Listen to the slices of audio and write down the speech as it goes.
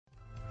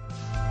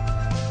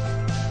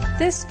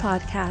This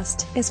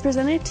podcast is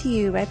presented to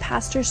you by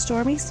Pastor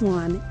Stormy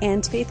Swann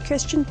and Faith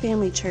Christian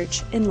Family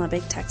Church in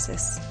Lubbock,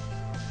 Texas.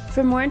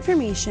 For more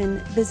information,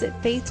 visit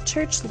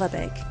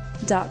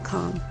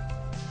faithchurchlubbock.com.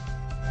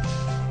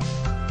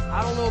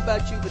 I don't know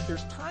about you, but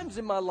there's times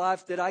in my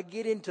life that I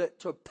get into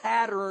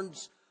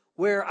patterns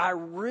where I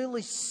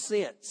really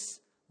sense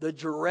the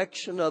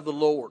direction of the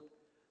Lord.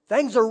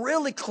 Things are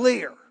really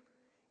clear.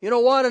 You know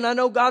what? And I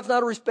know God's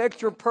not a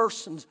respecter of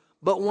persons,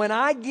 but when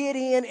I get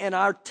in and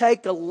I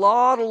take a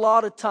lot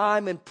of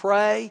time and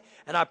pray,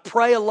 and I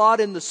pray a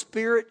lot in the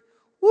Spirit,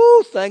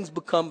 things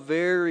become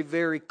very,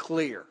 very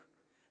clear.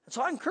 And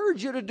so I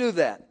encourage you to do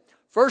that.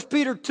 1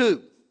 Peter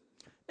 2.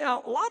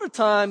 Now, a lot of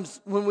times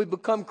when we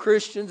become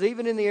Christians,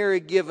 even in the area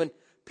given,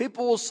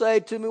 people will say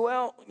to me,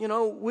 well, you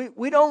know,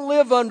 we don't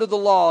live under the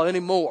law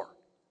anymore.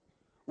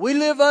 We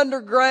live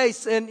under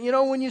grace. And, you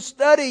know, when you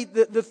study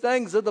the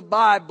things of the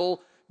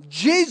Bible,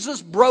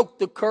 Jesus broke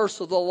the curse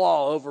of the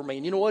law over me.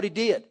 And you know what he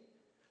did?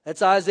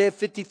 That's Isaiah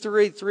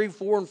 53, 3,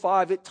 4, and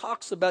 5. It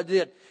talks about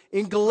it.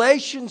 In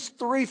Galatians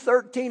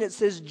 3:13, it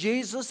says,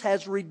 Jesus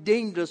has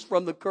redeemed us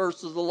from the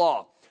curse of the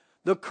law.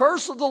 The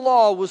curse of the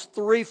law was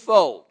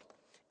threefold.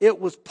 It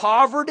was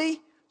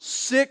poverty,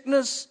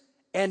 sickness,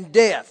 and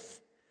death.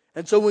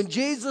 And so when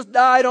Jesus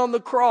died on the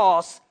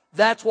cross,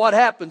 that's what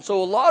happened.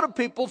 So a lot of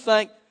people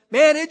think,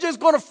 man, it's just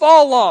going to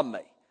fall on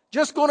me.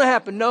 Just going to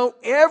happen. No,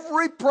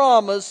 every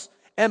promise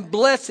and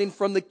blessing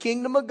from the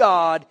kingdom of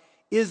God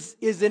is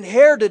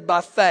inherited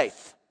by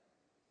faith.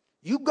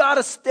 You got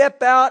to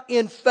step out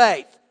in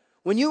faith.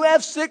 When you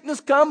have sickness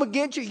come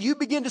against you, you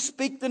begin to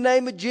speak the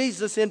name of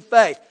Jesus in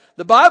faith.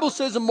 The Bible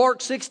says in Mark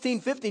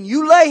 16:15,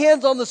 you lay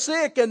hands on the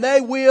sick and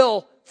they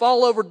will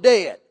fall over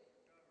dead.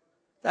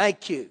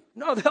 Thank you.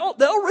 No,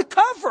 they'll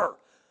recover.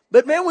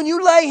 But man, when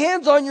you lay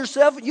hands on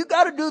yourself, you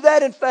got to do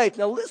that in faith.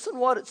 Now listen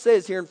what it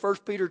says here in 1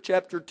 Peter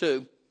chapter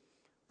 2,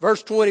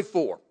 verse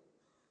 24.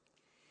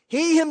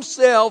 He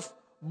himself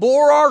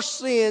bore our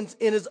sins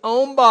in his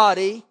own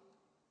body,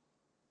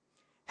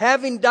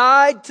 having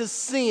died to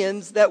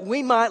sins that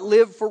we might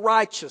live for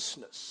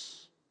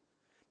righteousness.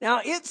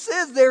 Now it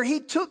says there he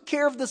took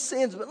care of the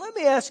sins, but let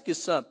me ask you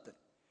something.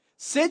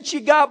 Since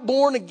you got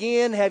born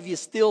again, have you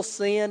still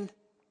sinned?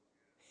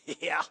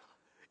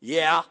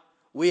 Yeah,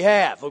 we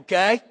have,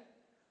 okay?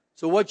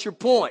 So what's your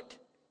point?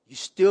 You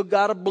still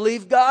got to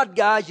believe God,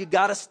 guys. You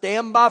got to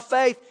stand by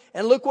faith.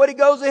 And look what he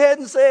goes ahead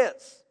and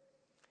says.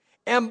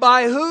 And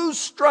by whose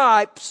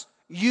stripes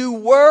you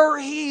were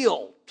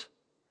healed.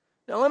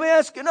 Now let me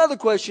ask you another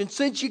question.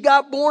 Since you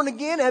got born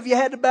again, have you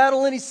had to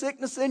battle any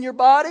sickness in your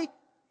body?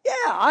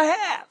 Yeah, I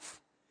have.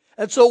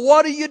 And so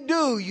what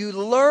do? You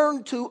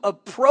learn to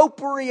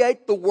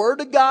appropriate the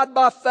Word of God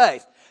by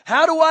faith.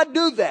 How do I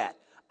do that?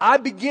 I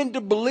begin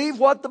to believe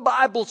what the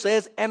Bible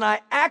says and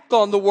I act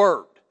on the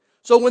Word.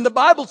 So when the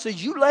Bible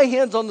says you lay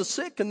hands on the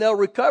sick and they'll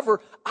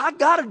recover, I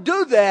got to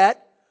do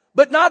that.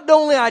 But not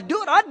only I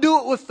do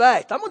it with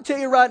faith. I'm going to tell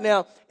you right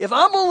now, if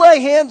I'm going to lay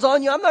hands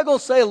on you, I'm not going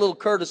to say a little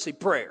courtesy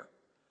prayer.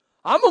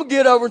 I'm going to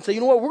get over and say, you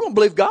know what, we're going to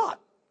believe God.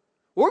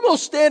 We're going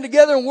to stand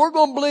together and we're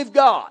going to believe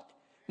God.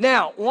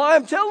 Now, why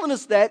I'm telling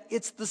us that,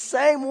 it's the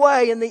same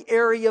way in the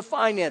area of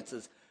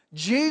finances.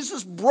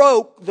 Jesus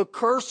broke the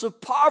curse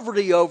of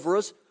poverty over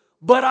us,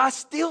 but I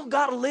still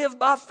got to live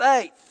by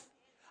faith.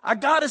 I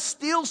got to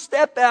still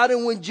step out,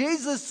 and when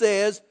Jesus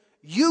says,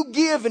 you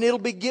give and it'll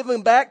be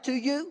given back to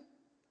you,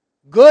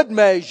 good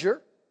measure,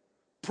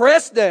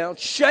 pressed down,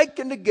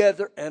 shaken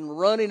together, and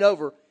running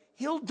over.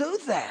 He'll do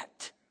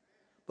that.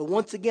 But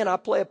once again, I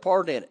play a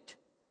part in it.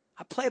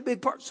 I play a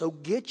big part. So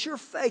get your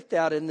faith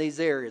out in these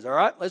areas. All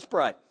right, let's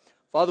pray.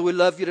 Father, we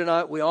love you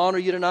tonight. We honor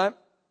you tonight.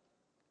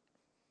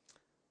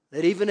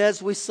 That even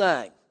as we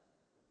sang,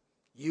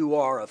 you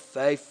are a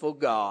faithful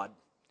God.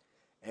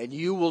 And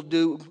you will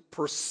do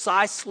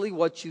precisely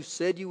what you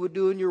said you would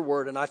do in your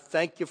word. And I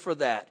thank you for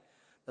that.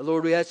 And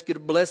Lord, we ask you to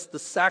bless the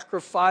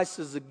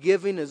sacrifices of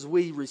giving as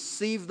we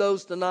receive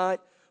those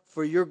tonight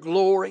for your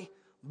glory.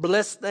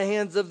 Bless the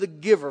hands of the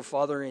giver,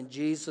 Father, in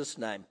Jesus'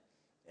 name.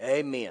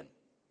 Amen.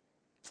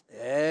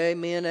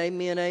 Amen,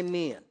 amen,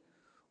 amen.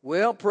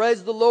 Well,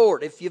 praise the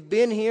Lord. If you've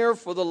been here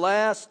for the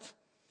last,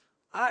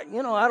 I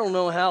don't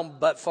know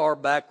how far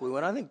back we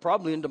went. I think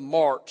probably into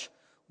March.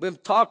 We've been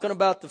talking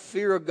about the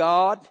fear of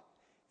God,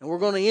 and we're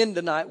going to end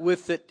tonight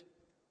with it.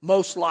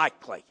 Most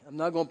likely. I'm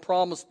not going to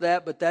promise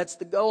that, but that's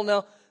the goal.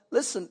 Now,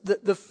 listen,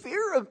 the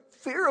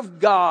fear of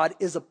God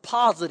is a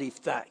positive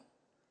thing.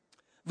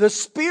 The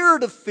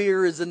spirit of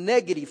fear is a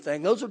negative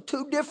thing. Those are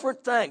two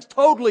different things,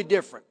 totally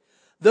different.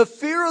 The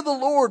fear of the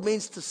Lord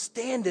means to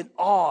stand in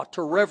awe,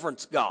 to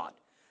reverence God.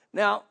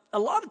 Now, a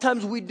lot of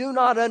times we do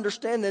not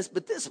understand this,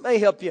 but this may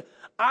help you.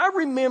 I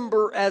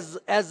remember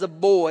as a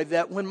boy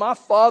that when my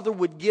father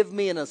would give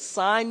me an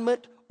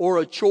assignment or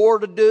a chore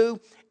to do,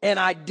 and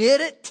I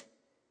did it,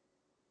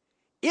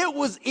 It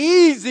was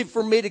easy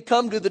for me to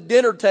come to the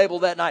dinner table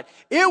that night.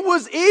 It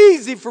was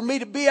easy for me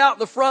to be out in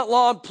the front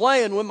lawn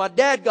playing when my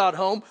dad got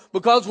home,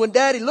 because when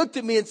Daddy looked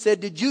at me and said,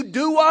 "Did you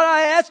do what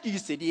I asked you?" You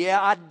said,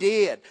 "Yeah, I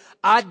did.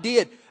 I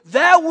did."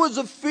 That was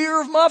a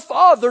fear of my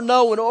father,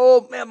 knowing,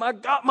 oh man, my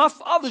God, my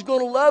father's going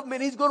to love me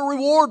and he's going to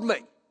reward me.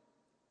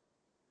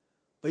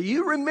 But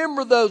you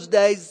remember those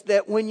days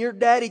that when your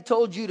daddy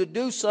told you to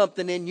do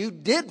something and you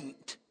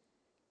didn't,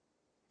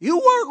 you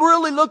weren't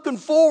really looking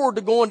forward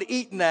to going to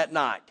eating that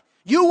night.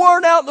 You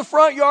weren't out in the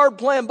front yard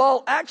playing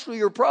ball. Actually,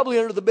 you're probably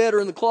under the bed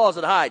or in the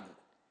closet hiding.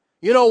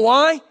 You know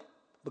why?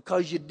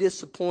 Because you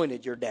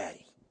disappointed your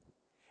daddy.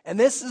 And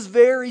this is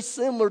very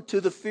similar to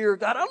the fear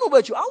of God. I don't know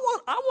about you. I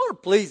want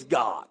to please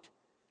God.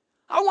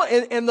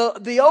 And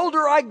the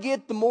older I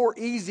get, the more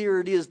easier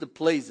it is to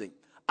please Him.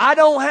 I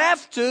don't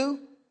have to,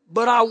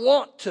 but I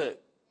want to.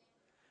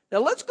 Now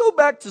let's go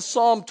back to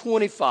Psalm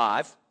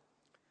 25.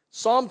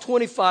 Psalm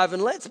 25,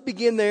 and let's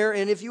begin there.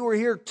 And if you were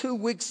here 2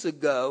 weeks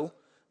ago,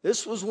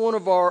 this was one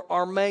of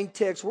our main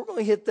texts. We're going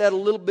to hit that a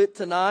little bit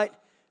tonight,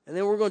 and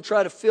then we're going to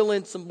try to fill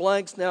in some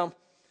blanks. Now,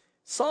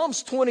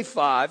 Psalms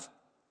 25,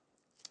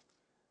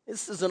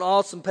 this is an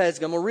awesome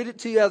passage. I'm going to read it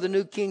to you out of the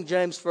New King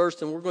James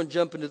first, and we're going to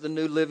jump into the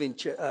New Living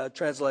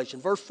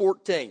Translation. Verse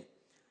 14,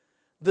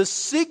 "The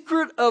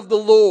secret of the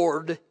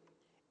Lord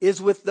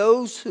is with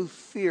those who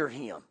fear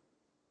Him."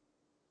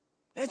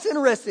 That's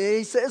interesting.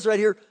 He says right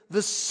here,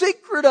 the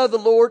secret of the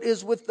Lord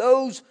is with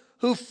those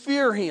who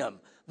fear Him,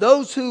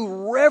 those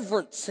who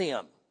reverence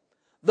Him,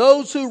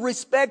 those who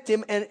respect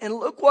Him. And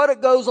look what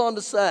it goes on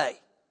to say.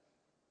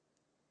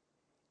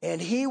 "And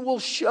He will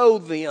show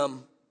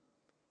them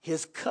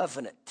His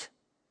covenant."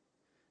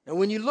 And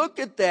when you look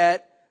at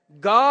that,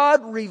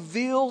 God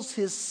reveals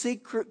His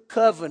secret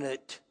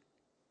covenant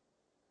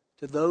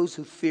to those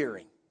who fear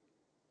Him.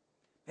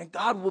 And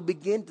God will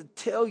begin to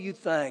tell you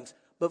things.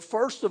 But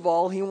first of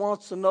all, He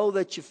wants to know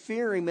that you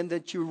fear Him and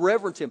that you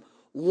reverence Him.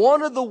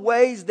 One of the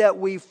ways that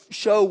we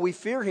show we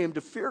fear Him,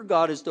 to fear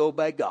God, is to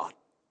obey God.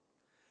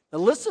 Now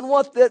listen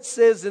what that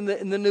says in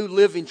the New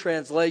Living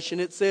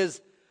Translation. It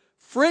says,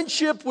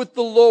 "Friendship with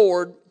the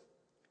Lord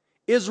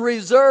is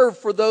reserved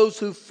for those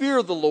who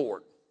fear the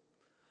Lord.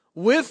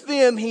 With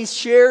them He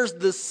shares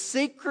the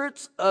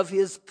secrets of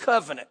His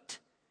covenant."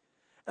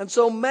 And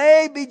so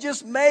maybe,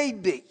 just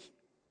maybe,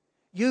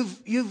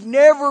 you've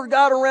never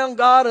got around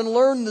God and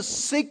learned the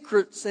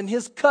secrets and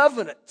His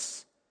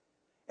covenants.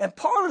 And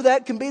part of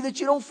that can be that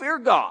you don't fear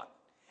God.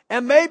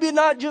 And maybe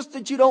not just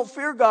that you don't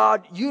fear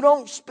God, you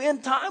don't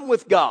spend time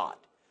with God.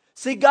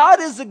 See, God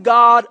is a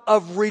God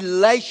of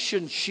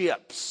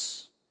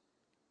relationships.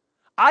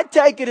 I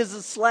take it as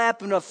a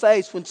slap in the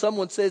face when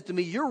someone says to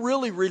me, "You're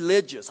really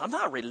religious." I'm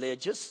not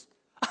religious.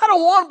 I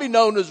don't want to be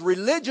known as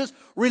religious.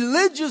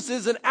 Religious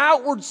is an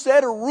outward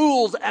set of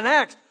rules and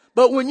acts.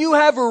 But when you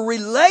have a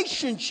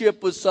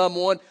relationship with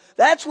someone,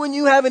 that's when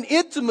you have an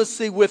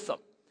intimacy with them.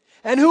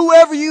 And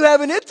whoever you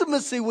have an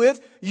intimacy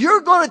with, you're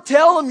going to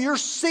tell them your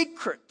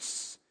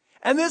secrets.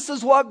 And this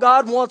is what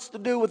God wants to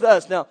do with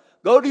us. Now,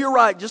 go to your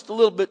right just a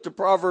little bit to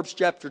Proverbs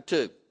chapter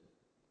 2.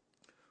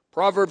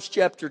 Proverbs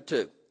chapter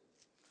 2.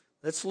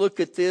 Let's look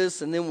at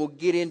this, and then we'll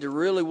get into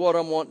really what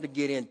I'm wanting to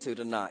get into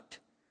tonight.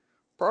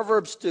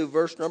 Proverbs 2,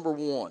 verse number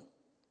 1.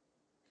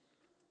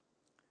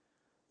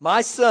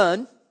 "My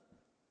son,"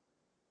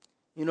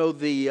 you know,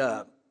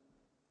 the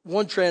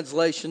one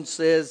translation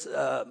says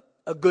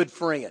a good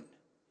friend.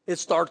 It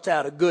starts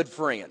out, a good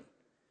friend.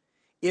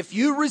 "If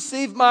you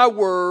receive my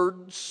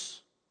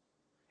words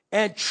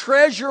and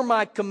treasure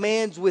my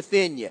commands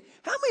within you."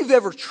 How many have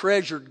ever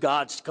treasured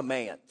God's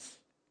commands?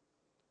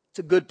 It's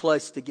a good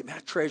place to get. I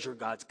treasure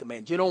God's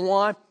commands. You know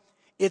why?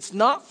 It's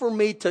not for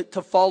me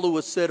to follow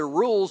a set of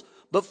rules,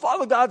 but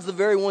Father God's the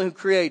very one who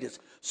created us.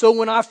 So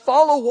when I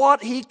follow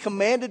what He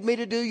commanded me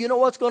to do, you know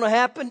what's going to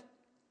happen?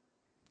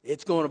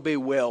 It's going to be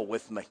well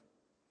with me.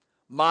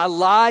 My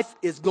life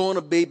is going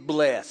to be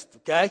blessed,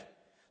 okay?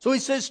 So He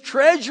says,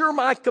 treasure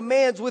my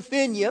commands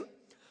within you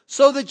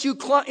so that you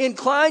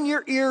incline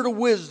your ear to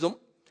wisdom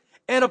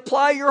and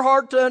apply your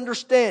heart to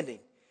understanding.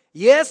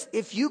 Yes,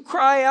 if you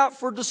cry out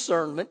for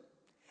discernment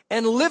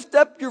and lift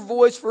up your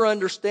voice for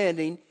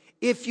understanding,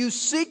 if you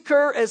seek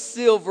her as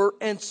silver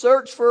and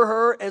search for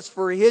her as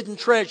for hidden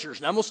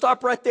treasures. Now I'm going to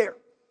stop right there.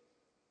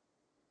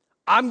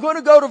 I'm going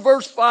to go to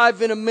verse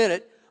 5 in a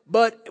minute,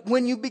 but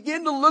when you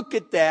begin to look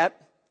at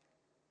that,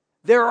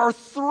 there are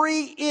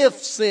 3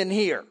 ifs in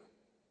here.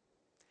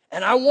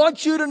 And I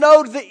want you to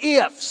know the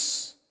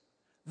ifs.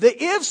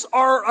 The ifs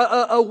are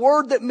a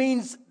word that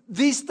means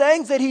these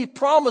things that He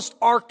promised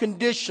are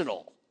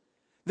conditional.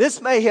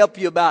 This may help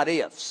you about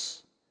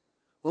ifs.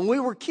 When we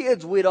were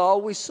kids, we'd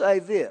always say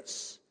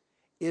this: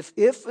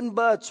 if and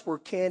buts were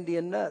candy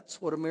and nuts,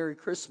 what a Merry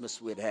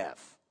Christmas we'd have.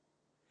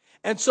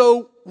 And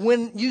so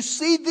when you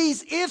see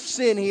these ifs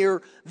in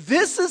here,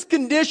 this is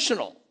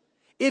conditional.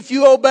 If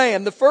you obey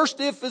Him. The first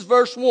if is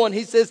verse 1.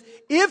 He says,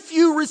 if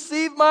you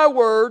receive my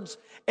words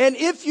and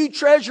if you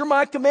treasure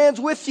my commands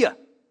within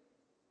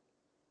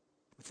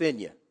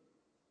you.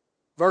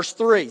 Verse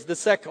 3 is the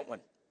second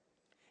one.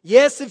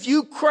 Yes, if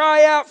you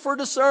cry out for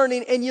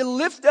discerning and you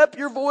lift up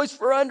your voice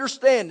for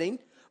understanding.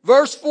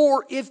 Verse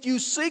 4, if you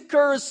seek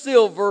her as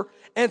silver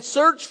and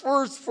search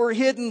for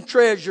hidden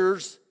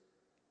treasures,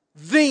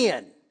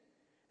 then.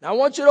 Now I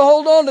want you to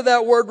hold on to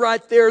that word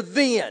right there,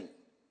 then.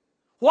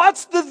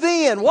 What's the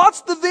then?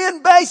 What's the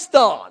then based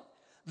on?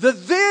 The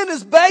then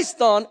is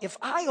based on if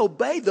I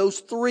obey those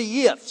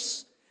three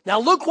ifs. Now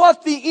look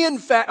what the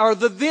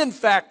then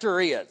factor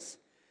is.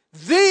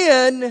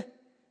 Then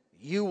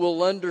you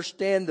will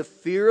understand the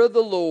fear of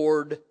the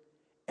Lord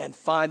and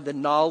find the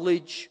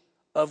knowledge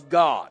of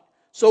God.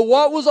 So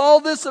what was all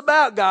this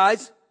about,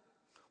 guys?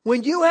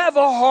 When you have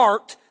a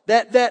heart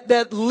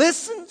that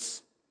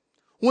listens,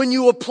 when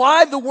you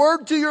apply the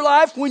word to your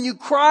life, when you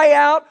cry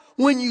out,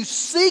 when you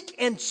seek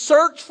and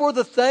search for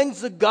the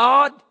things of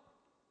God,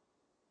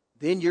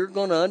 then you're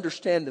going to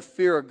understand the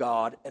fear of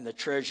God and the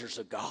treasures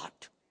of God.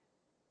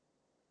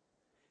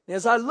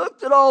 As I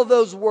looked at all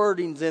those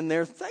wordings in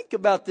there, think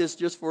about this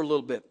just for a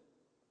little bit.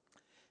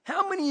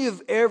 How many of you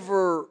have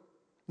ever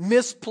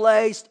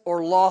misplaced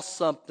or lost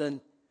something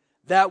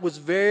that was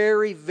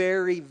very,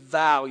 very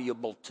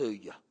valuable to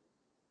you?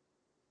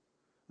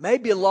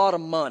 Maybe a lot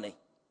of money.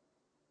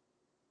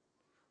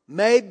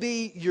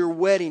 Maybe your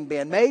wedding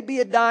band. Maybe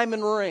a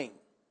diamond ring.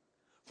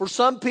 For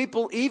some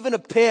people, even a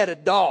pet, a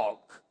dog.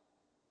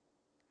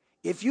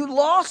 If you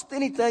lost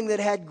anything that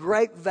had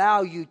great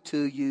value to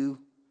you,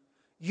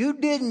 you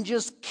didn't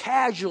just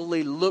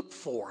casually look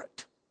for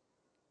it.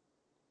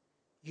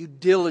 You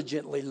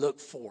diligently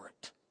looked for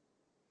it.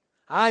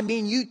 I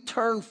mean, you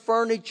turned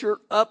furniture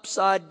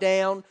upside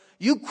down.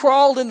 You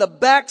crawled in the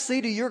back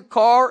seat of your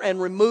car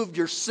and removed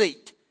your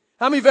seat.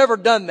 How many have ever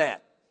done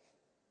that?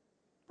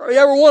 Probably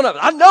every one of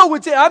us. I know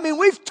it's it. I mean,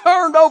 we've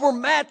turned over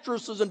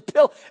mattresses and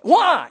pillows.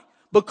 Why?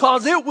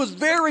 Because it was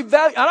very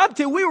valuable. And I'm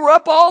telling you, we were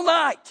up all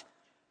night.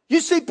 You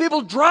see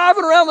people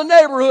driving around the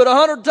neighborhood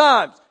 100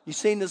 times. You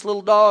seen this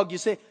little dog? You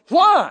see?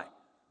 Why?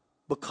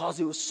 Because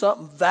it was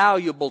something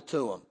valuable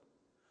to them.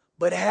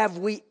 But have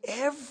we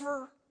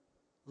ever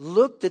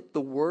looked at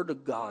the Word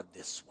of God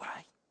this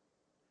way?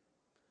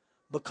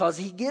 Because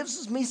He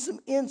gives me some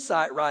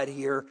insight right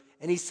here.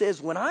 And He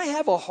says, when I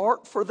have a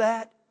heart for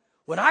that,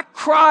 when I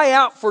cry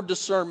out for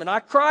discernment, I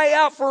cry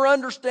out for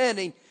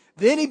understanding,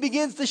 then He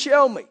begins to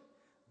show me,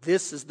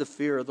 this is the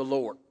fear of the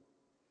Lord.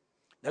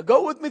 Now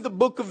go with me to the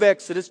book of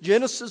Exodus,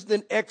 Genesis,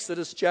 then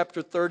Exodus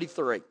chapter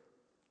 33.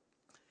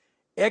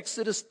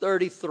 Exodus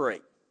 33.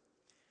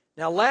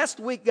 Now last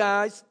week,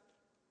 guys,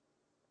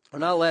 or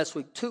not last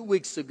week, 2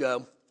 weeks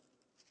ago,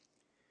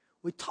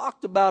 we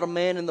talked about a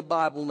man in the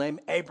Bible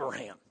named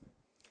Abraham.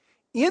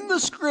 In the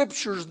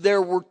scriptures,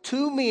 there were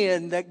two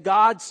men that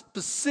God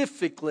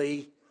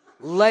specifically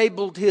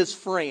labeled His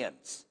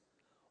friends.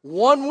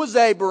 One was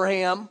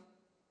Abraham,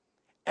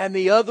 and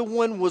the other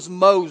one was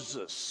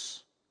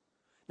Moses.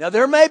 Now,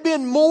 there may have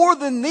been more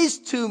than these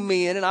two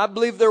men, and I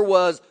believe there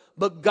was,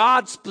 but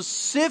God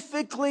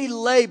specifically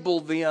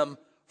labeled them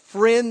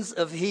friends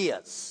of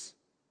His.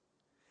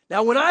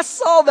 Now, when I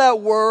saw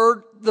that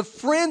word, the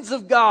friends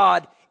of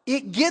God,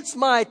 it gets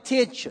my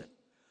attention.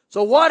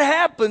 So what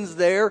happens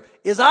there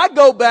is I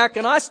go back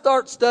and I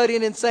start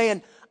studying and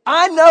saying,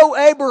 I know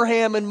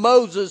Abraham and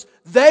Moses,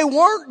 they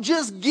weren't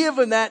just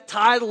given that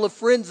title of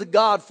friends of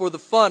God for the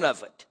fun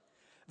of it.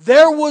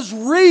 There was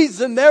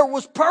reason, there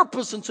was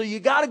purpose, and so you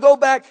got to go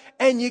back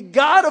and you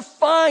got to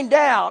find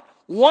out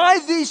why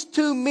these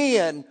two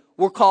men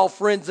were called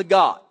friends of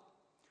God.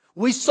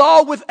 We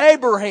saw with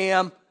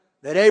Abraham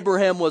that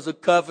Abraham was a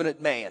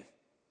covenant man.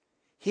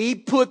 He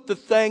put the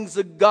things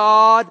of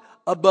God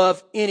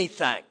above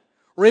anything.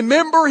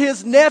 Remember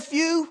his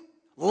nephew,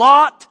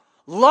 Lot?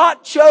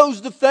 Lot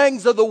chose the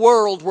things of the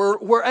world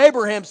where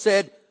Abraham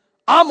said,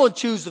 I'm going to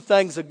choose the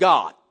things of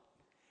God.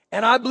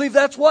 And I believe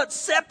that's what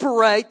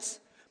separates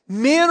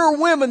men or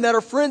women that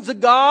are friends of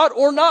God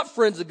or not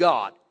friends of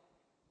God.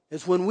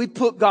 Is when we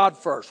put God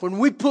first, when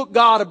we put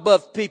God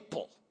above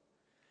people.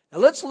 Now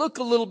let's look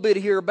a little bit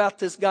here about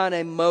this guy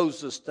named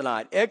Moses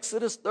tonight.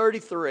 Exodus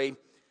 33.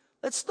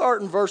 Let's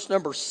start in verse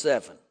number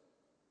 7.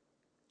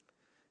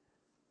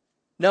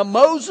 Now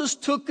Moses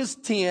took his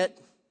tent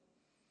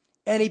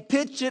and he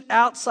pitched it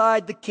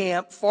outside the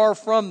camp, far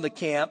from the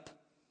camp,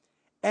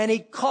 and he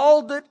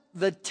called it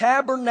the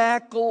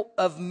tabernacle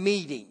of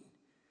meeting.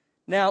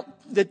 Now,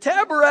 the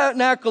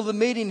tabernacle of the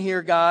meeting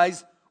here,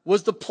 guys,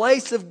 was the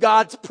place of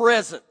God's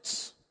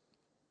presence.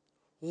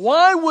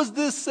 Why was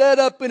this set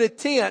up in a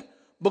tent?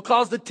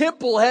 Because the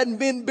temple hadn't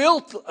been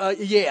built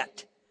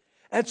yet.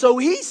 And so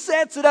he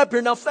sets it up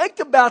here. Now think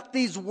about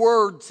these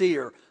words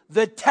here.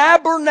 The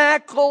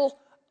tabernacle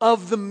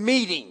of the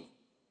meeting.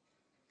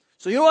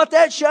 So you know what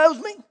that shows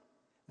me?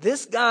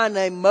 This guy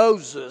named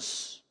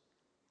Moses,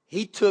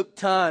 he took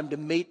time to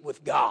meet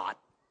with God.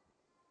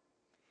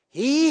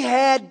 He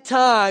had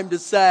time to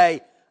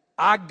say,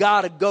 I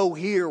got to go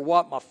hear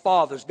what my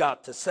Father's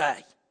got to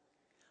say.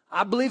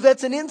 I believe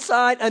that's an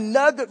insight, a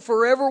nugget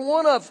for every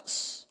one of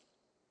us.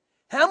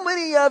 How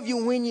many of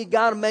you, when you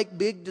got to make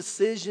big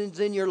decisions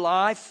in your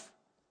life,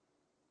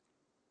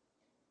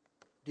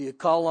 do you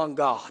call on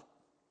God?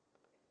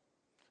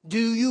 Do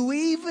you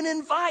even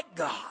invite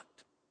God?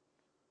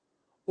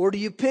 Or do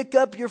you pick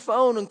up your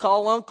phone and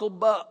call Uncle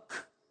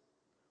Buck?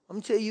 I'm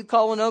going to tell you,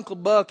 calling Uncle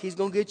Buck, he's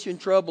going to get you in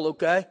trouble,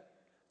 okay?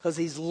 Because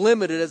he's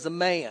limited as a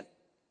man.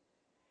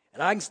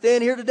 And I can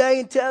stand here today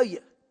and tell you,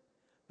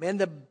 man,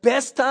 the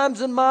best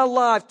times in my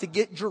life to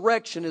get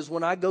direction is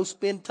when I go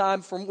spend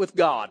time with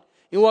God.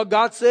 You know what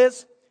God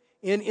says?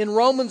 In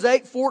Romans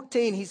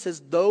 8:14, he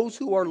says, those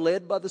who are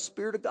led by the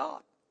Spirit of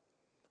God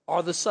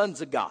are the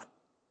sons of God.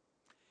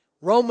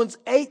 Romans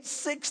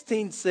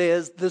 8:16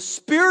 says, the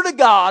Spirit of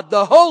God,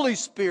 the Holy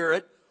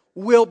Spirit,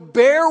 will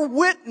bear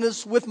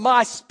witness with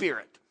my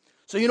spirit.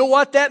 So you know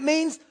what that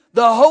means?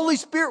 The Holy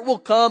Spirit will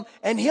come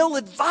and He'll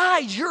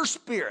advise your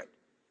spirit.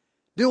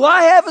 Do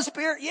I have a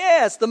spirit?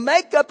 Yes. The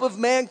makeup of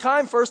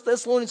mankind, 1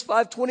 Thessalonians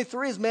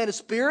 5:23, is man is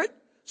spirit,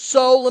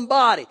 soul, and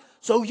body.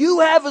 So you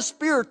have a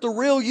spirit, the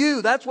real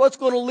you. That's what's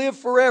going to live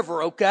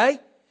forever, okay?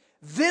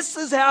 This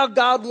is how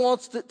God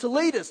wants to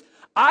lead us.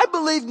 I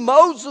believe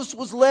Moses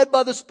was led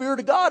by the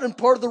Spirit of God, and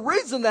part of the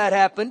reason that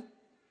happened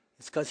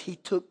is because he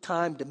took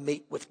time to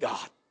meet with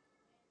God.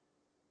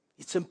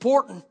 It's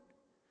important.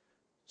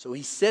 So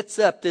he sets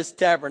up this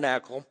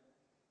tabernacle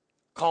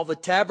called the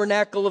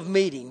Tabernacle of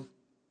Meeting.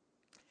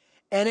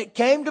 And it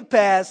came to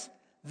pass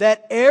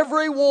that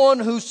everyone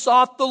who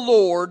sought the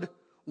Lord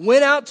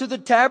went out to the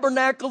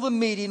tabernacle of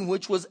meeting,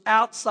 which was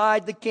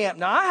outside the camp.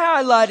 Now,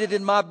 I highlighted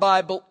in my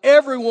Bible,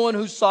 everyone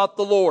who sought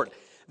the Lord.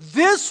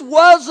 This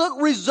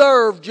wasn't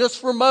reserved just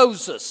for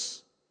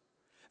Moses.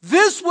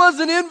 This was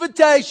an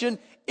invitation.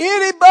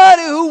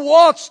 Anybody who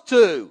wants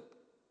to,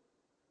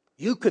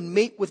 you can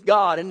meet with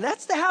God. And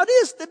that's how it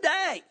is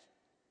today.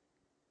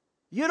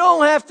 You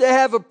don't have to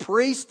have a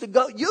priest to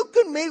go. You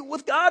can meet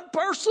with God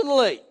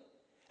personally.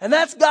 And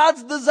that's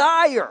God's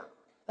desire.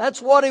 That's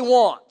what He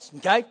wants.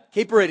 Okay?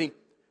 Keep reading.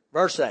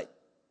 Verse 8.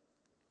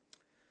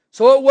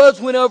 So it was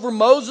whenever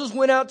Moses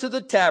went out to the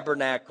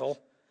tabernacle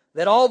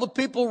that all the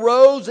people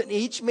rose and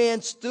each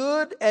man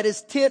stood at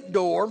his tent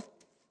door.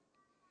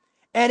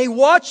 And he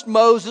watched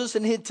Moses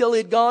until he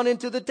had gone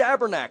into the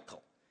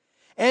tabernacle.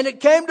 And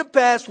it came to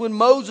pass when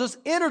Moses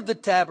entered the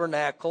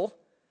tabernacle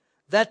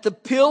that the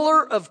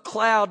pillar of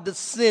cloud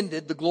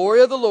descended, the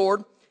glory of the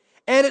Lord,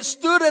 and it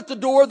stood at the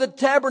door of the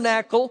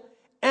tabernacle,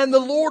 and the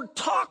Lord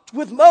talked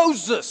with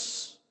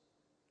Moses.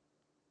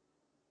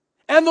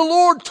 And the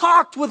Lord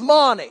talked with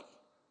Monty.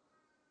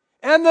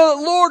 And the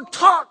Lord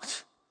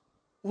talked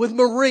with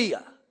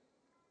Maria.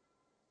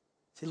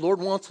 See, the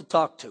Lord wants to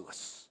talk to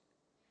us.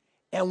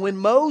 And when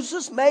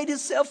Moses made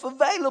himself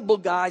available,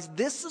 guys,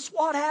 this is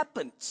what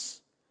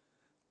happens.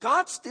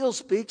 God still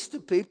speaks to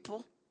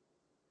people.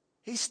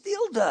 He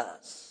still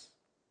does.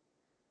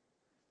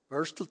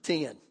 Verse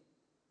 10.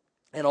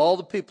 And all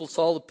the people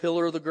saw the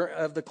pillar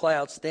of the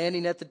cloud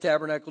standing at the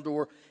tabernacle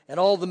door, and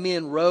all the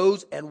men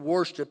rose and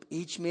worshiped,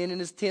 each man in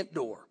his tent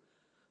door.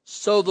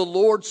 So the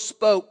Lord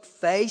spoke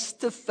face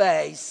to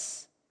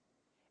face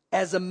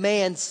as a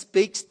man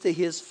speaks to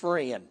his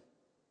friend.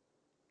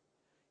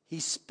 He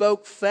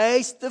spoke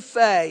face to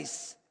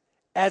face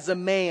as a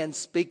man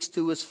speaks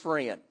to his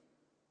friend.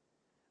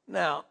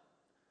 Now,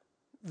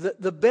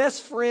 the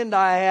best friend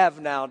I have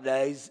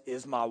nowadays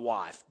is my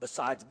wife,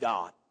 besides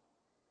God.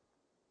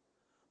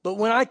 But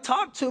when I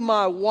talk to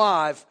my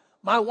wife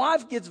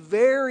gets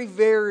very,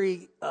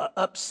 very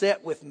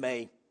upset with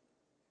me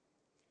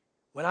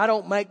when I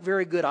don't make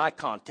very good eye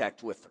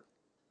contact with her.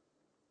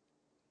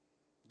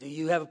 Do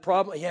you have a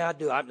problem? Yeah, I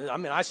do.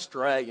 I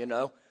stray, you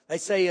know. They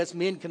say us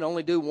men can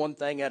only do one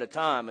thing at a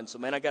time, and so,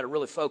 man, I got to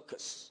really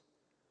focus.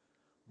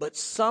 But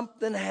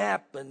something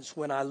happens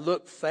when I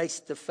look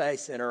face to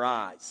face in her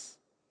eyes.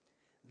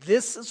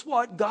 This is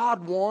what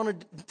God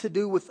wanted to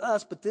do with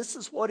us, but this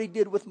is what He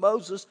did with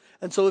Moses.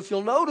 And so if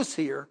you'll notice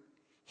here,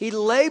 He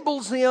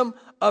labels him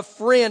a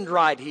friend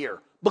right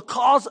here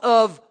because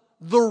of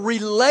the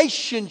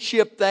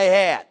relationship they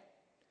had.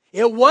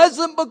 It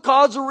wasn't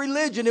because of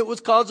religion, it was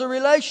because of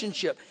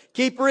relationship.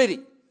 Keep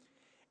reading.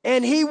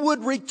 And he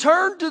would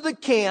return to the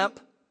camp,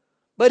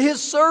 but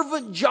his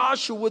servant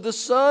Joshua, the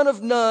son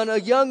of Nun, a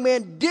young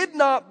man, did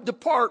not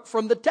depart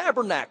from the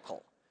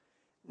tabernacle.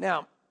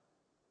 Now,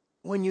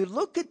 when you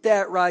look at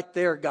that right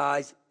there,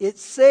 guys, it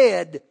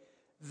said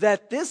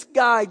that this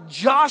guy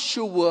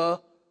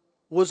Joshua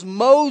was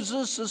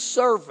Moses'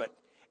 servant.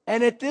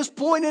 And at this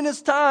point in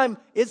his time,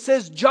 it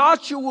says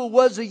Joshua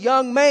was a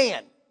young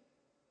man.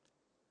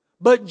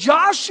 But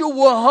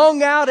Joshua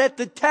hung out at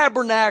the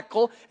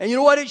tabernacle. And you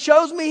know what it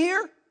shows me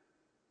here?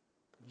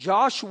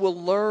 Joshua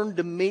learned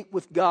to meet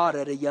with God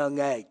at a young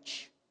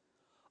age.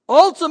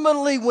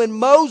 Ultimately, when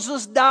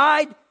Moses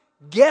died,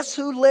 guess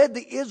who led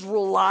the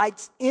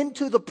Israelites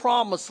into the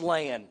promised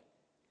land?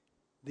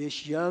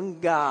 This young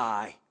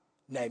guy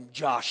named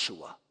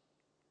Joshua.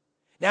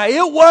 Now,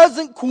 it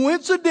wasn't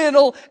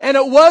coincidental, and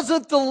it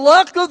wasn't the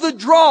luck of the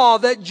draw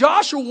that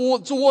Joshua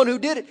was the one who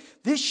did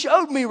it. This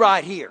showed me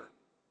right here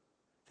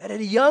that at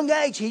a young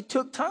age, he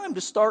took time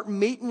to start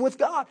meeting with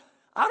God.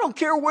 I don't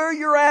care where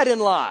you're at in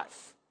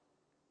life.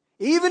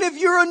 Even if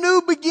you're a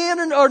new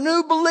beginner or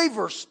new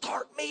believer,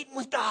 start meeting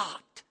with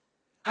God.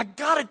 I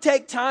got to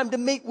take time to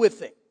meet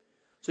with him.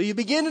 So you're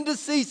beginning to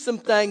see some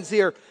things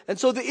here. And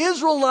so the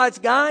Israelites,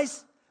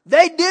 guys,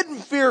 they didn't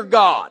fear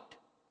God.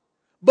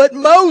 But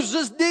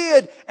Moses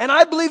did. And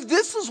I believe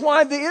this is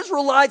why the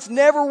Israelites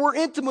never were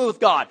intimate with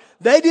God.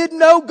 They didn't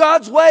know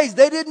God's ways.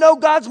 They didn't know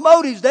God's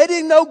motives. They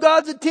didn't know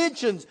God's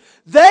intentions.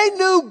 They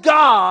knew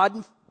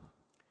God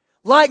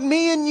like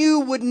me and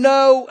you would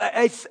know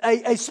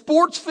a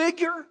sports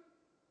figure,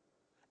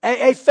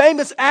 a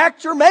famous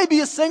actor, maybe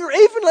a singer,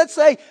 even let's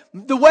say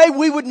the way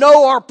we would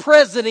know our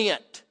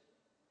president.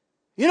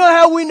 You know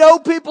how we know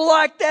people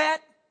like that?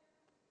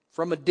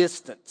 From a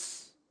distance.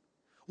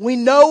 We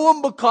know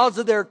them because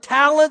of their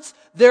talents,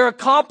 their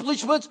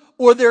accomplishments,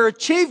 or their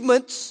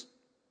achievements.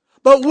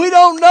 But we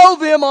don't know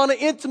them on an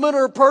intimate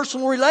or a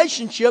personal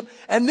relationship.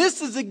 And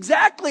this is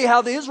exactly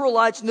how the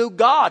Israelites knew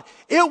God.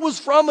 It was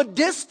from a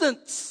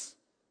distance.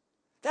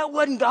 That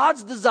wasn't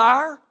God's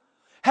desire.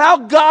 How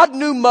God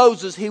knew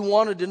Moses, He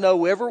wanted to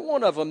know every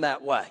one of them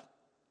that way.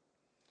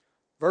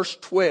 Verse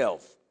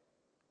 12.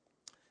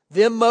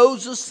 Then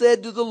Moses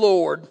said to the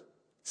Lord,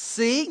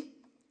 "See,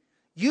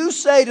 you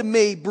say to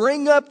me,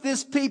 bring up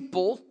this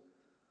people,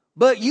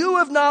 but you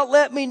have not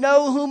let me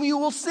know whom you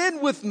will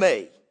send with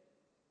me."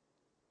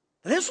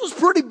 And this was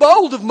pretty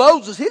bold of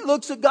Moses. He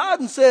looks at God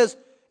and says,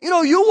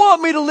 you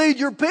want me to lead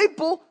your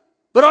people,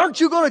 but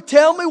aren't you going to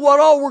tell me what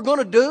all we're going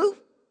to do?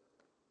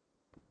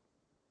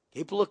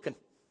 Keep looking.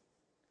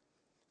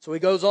 So he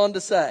goes on to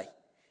say,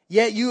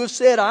 "Yet you have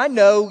said, I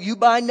know you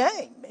by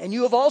name, and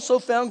you have also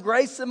found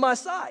grace in my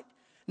sight.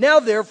 Now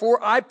therefore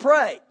I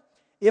pray,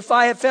 if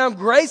I have found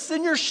grace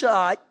in your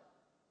sight,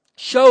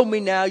 show me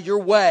now your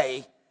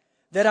way,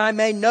 that I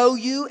may know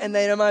you and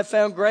that I may have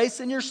found grace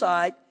in your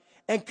sight,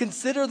 and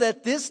consider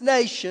that this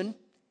nation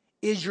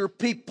is your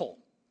people."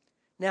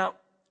 Now,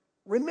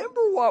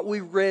 remember what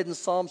we read in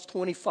Psalms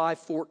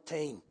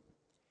 25:14.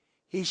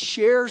 He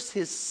shares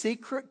his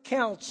secret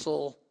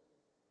counsel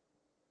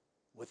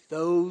with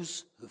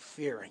those who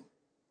fear him.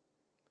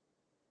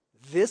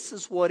 This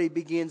is what he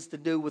begins to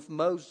do with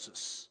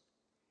Moses.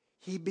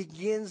 He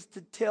begins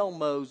to tell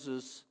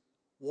Moses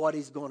what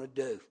he's going to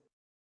do.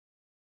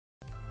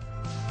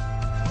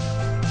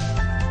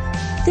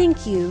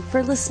 Thank you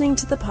for listening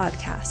to the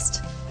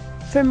podcast.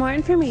 For more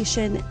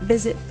information,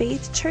 visit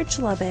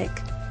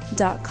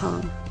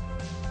faithchurchlubbock.com.